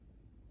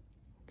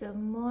Good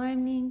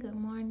morning, good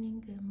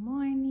morning, good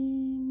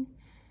morning.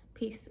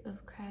 Peace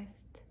of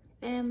Christ,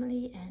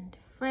 family and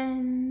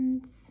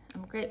friends.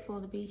 I'm grateful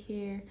to be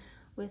here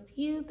with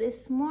you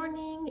this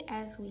morning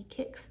as we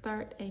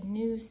kickstart a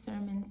new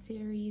sermon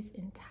series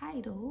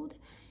entitled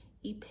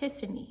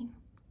Epiphany,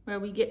 where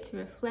we get to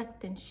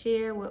reflect and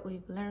share what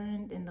we've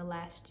learned in the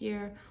last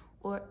year,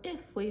 or if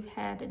we've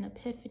had an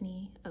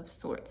epiphany of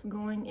sorts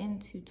going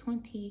into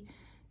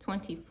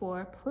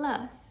 2024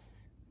 plus.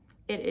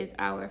 It is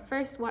our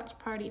first watch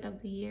party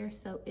of the year,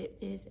 so it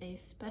is a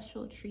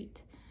special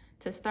treat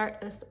to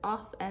start us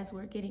off as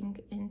we're getting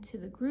into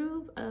the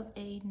groove of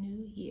a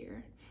new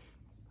year.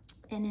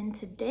 And in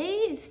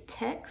today's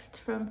text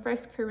from 1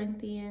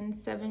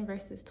 Corinthians 7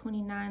 verses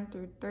 29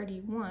 through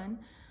 31,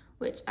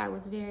 which I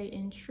was very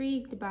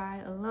intrigued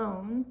by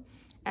alone,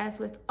 as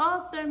with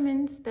all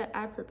sermons that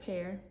I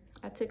prepare,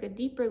 I took a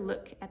deeper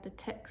look at the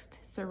text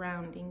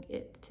surrounding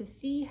it to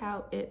see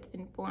how it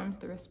informs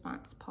the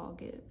response Paul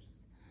gives.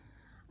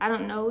 I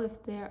don't know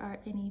if there are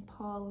any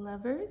Paul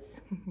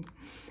lovers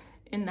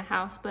in the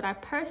house, but I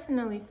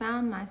personally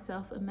found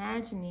myself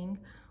imagining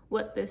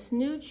what this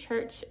new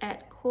church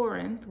at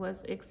Corinth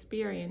was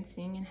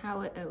experiencing and how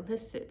it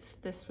elicits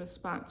this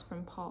response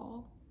from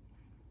Paul.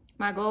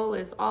 My goal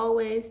is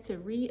always to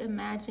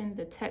reimagine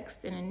the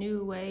text in a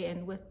new way,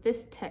 and with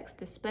this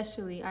text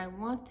especially, I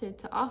wanted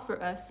to offer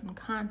us some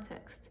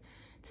context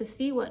to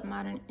see what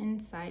modern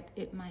insight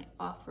it might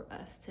offer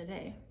us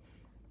today.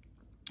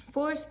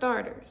 For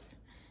starters,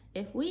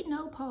 if we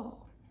know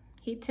Paul,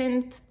 he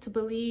tends to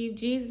believe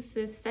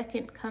Jesus'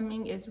 second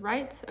coming is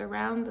right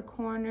around the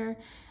corner,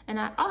 and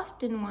I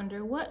often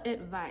wonder what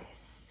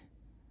advice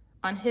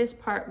on his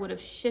part would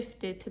have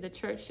shifted to the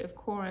church of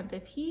Corinth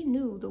if he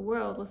knew the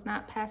world was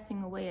not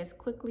passing away as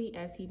quickly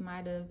as he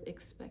might have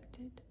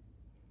expected.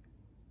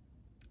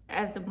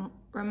 As a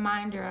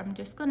reminder, I'm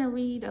just going to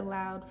read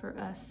aloud for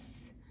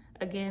us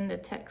again the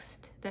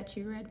text that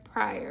you read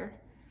prior.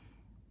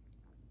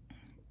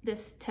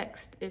 This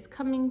text is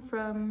coming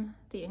from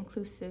the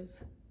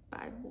Inclusive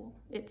Bible.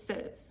 It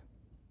says,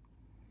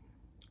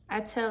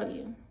 I tell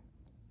you,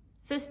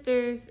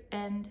 sisters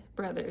and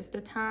brothers,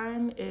 the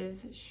time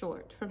is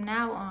short. From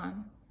now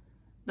on,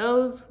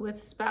 those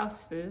with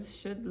spouses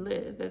should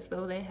live as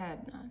though they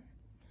had none.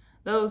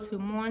 Those who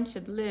mourn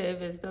should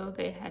live as though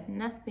they had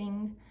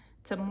nothing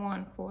to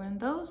mourn for. And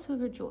those who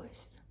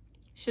rejoice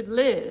should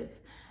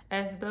live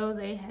as though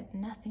they had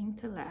nothing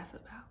to laugh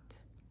about.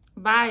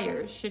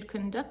 Buyers should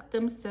conduct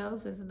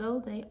themselves as though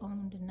they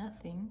owned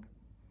nothing,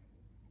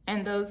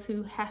 and those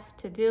who have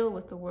to deal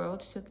with the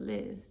world should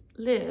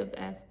live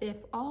as if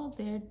all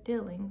their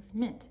dealings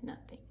meant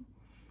nothing,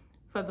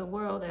 for the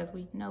world as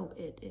we know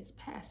it is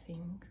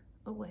passing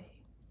away.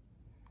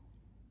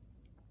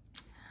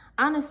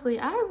 Honestly,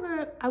 I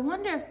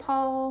wonder if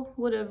Paul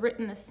would have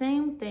written the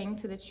same thing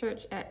to the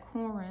church at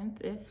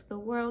Corinth if the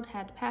world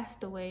had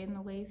passed away in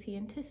the ways he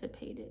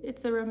anticipated.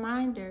 It's a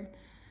reminder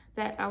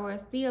that our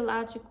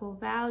theological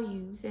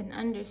values and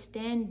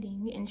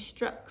understanding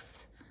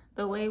instructs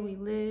the way we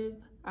live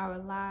our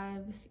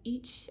lives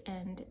each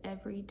and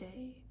every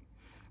day.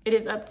 It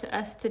is up to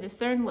us to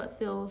discern what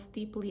feels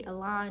deeply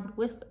aligned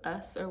with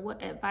us or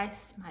what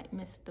advice might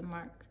miss the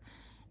mark.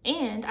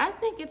 And I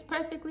think it's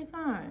perfectly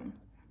fine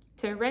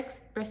to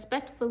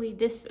respectfully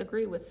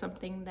disagree with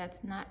something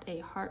that's not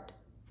a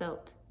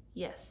heartfelt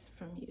yes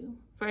from you.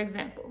 For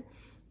example,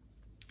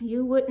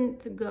 you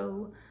wouldn't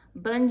go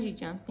bungee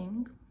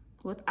jumping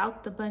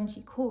without the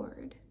bungee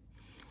cord.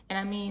 And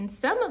I mean,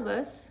 some of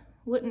us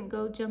wouldn't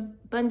go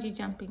bungee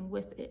jumping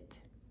with it.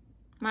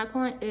 My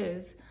point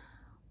is,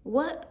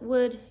 what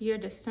would your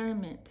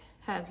discernment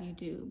have you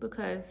do?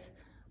 Because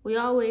we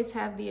always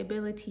have the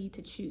ability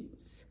to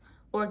choose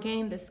or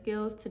gain the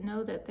skills to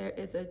know that there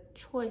is a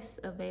choice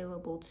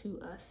available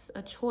to us,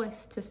 a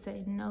choice to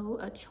say no,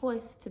 a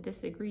choice to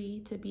disagree,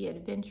 to be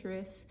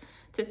adventurous,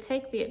 to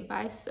take the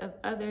advice of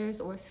others,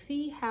 or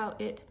see how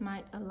it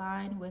might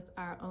align with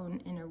our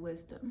own inner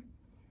wisdom.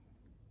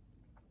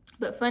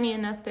 But funny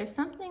enough, there's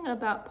something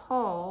about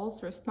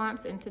Paul's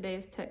response in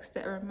today's text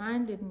that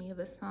reminded me of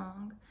a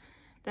song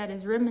that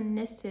is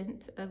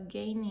reminiscent of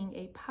gaining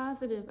a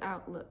positive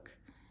outlook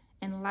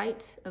in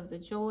light of the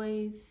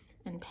joys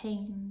and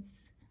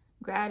pains,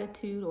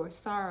 gratitude or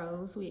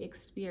sorrows we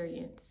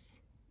experience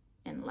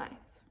in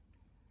life.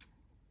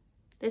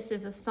 This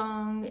is a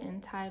song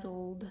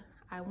entitled,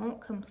 I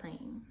Won't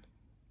Complain.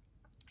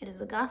 It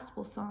is a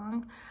gospel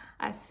song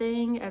I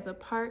sang as a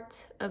part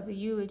of the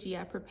eulogy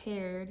I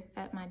prepared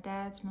at my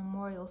dad's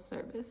memorial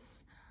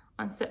service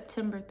on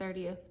September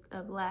 30th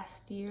of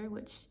last year,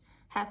 which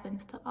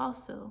happens to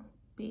also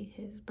be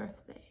his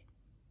birthday.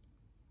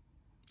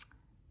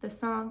 The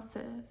song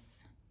says,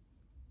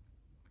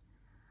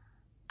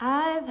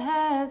 I've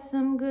had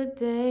some good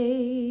days.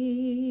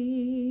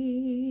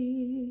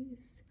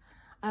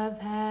 I've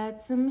had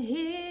some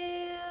hills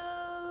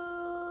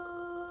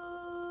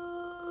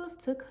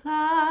to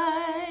climb.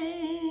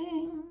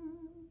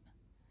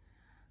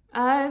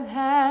 I've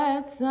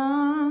had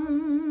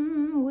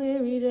some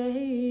weary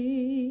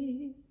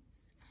days.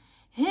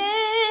 And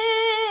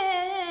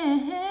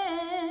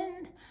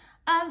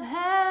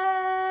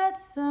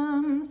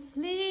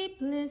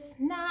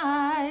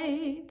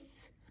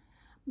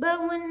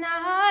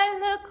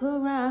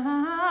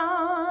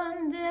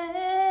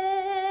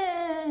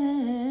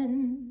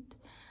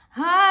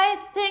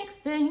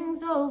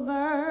things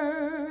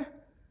over.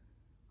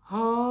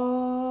 All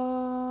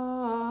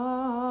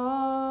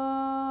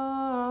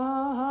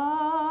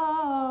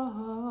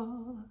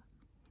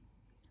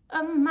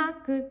of my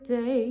good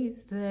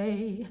days,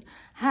 they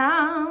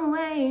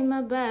outweigh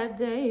my bad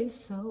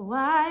days, so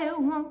I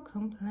won't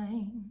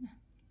complain.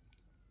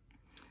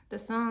 The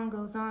song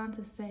goes on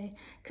to say,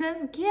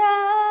 'cause God's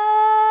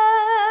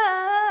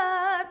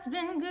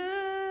been good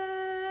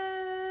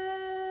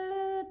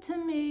to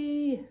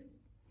me,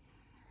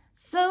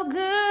 so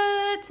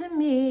good to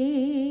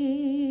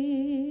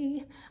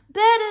me,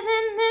 better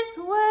than this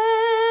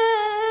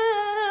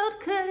world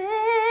could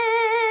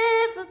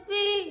ever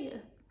be.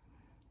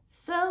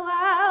 So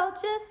I'll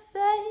just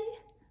say,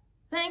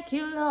 thank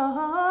you,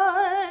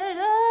 Lord,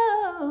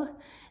 oh,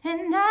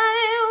 and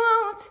I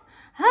won't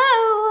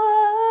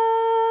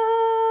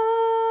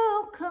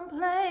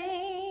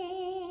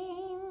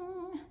complain.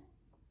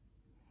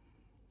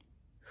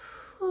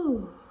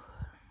 Whew.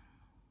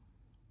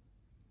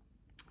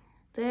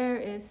 There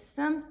is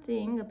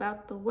something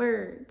about the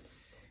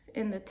words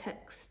in the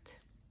text,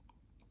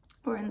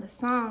 or in the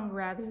song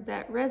rather,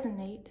 that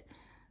resonate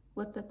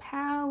with the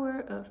power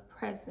of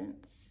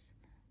presence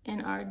in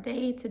our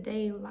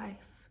day-to-day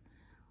life,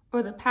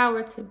 or the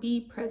power to be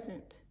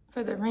present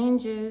for the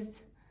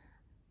ranges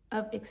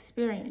of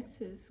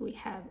experiences we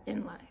have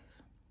in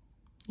life.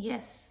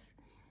 Yes,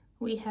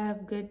 we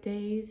have good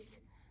days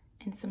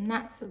and some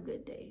not so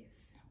good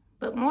days.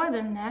 But more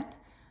than that,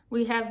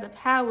 we have the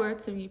power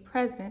to be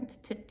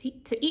present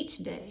to each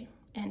day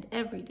and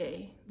every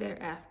day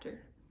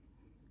thereafter.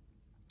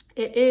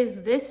 It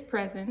is this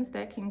presence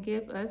that can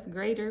give us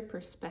greater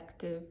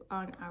perspective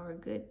on our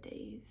good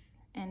days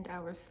and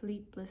our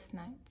sleepless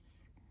nights.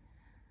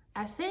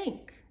 I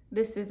think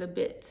this is a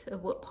bit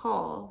of what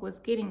Paul was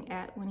getting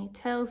at when he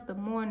tells the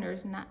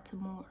mourners not to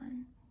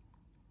mourn,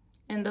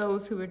 and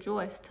those who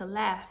rejoice to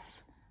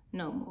laugh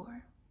no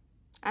more.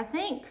 I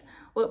think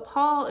what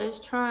Paul is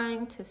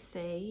trying to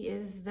say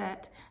is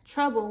that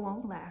trouble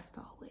won't last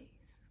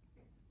always.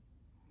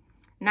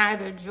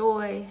 Neither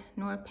joy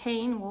nor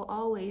pain will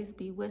always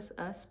be with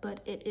us, but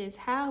it is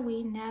how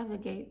we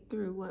navigate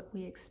through what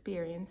we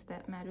experience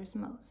that matters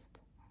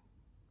most.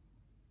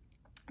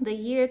 The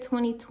year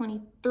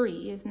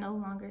 2023 is no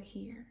longer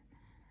here,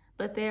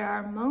 but there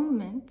are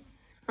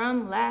moments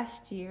from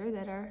last year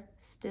that are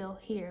still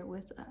here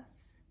with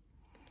us.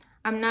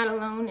 I'm not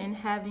alone in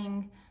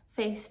having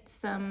faced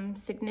some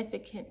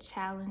significant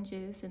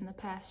challenges in the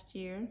past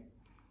year,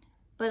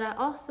 but I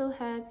also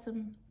had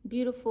some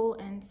beautiful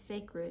and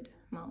sacred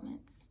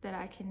moments that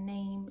I can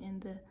name in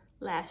the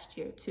last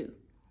year too.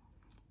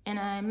 And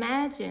I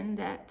imagine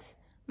that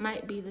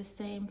might be the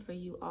same for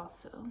you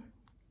also.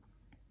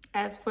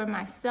 As for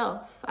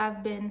myself,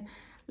 I've been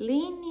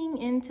leaning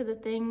into the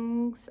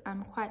things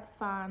I'm quite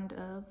fond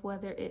of,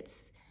 whether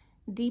it's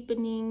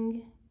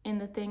deepening in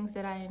the things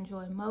that I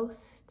enjoy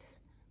most,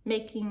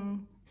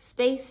 making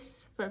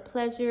space for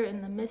pleasure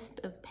in the midst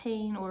of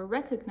pain, or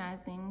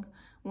recognizing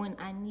when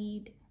I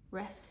need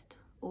rest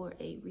or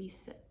a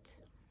reset.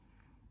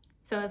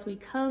 So as we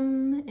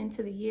come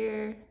into the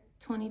year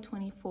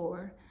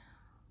 2024,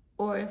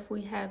 or if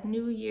we have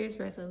New Year's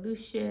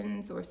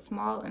resolutions or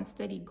small and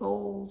steady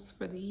goals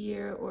for the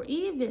year, or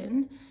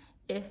even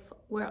if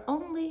we're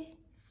only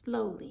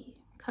slowly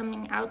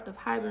coming out of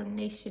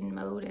hibernation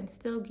mode and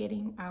still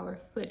getting our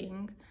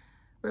footing,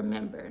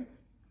 remember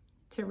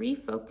to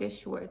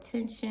refocus your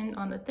attention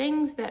on the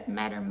things that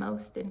matter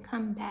most and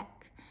come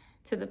back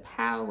to the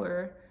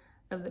power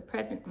of the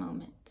present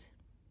moment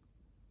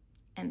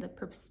and the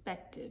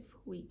perspective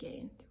we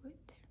gain through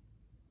it.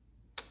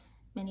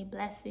 Many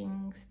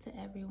blessings to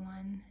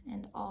everyone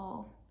and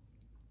all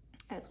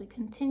as we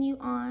continue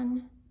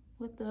on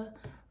with the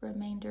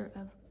remainder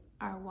of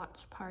our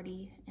watch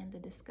party and the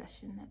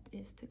discussion that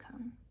is to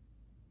come.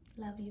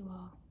 Love you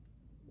all.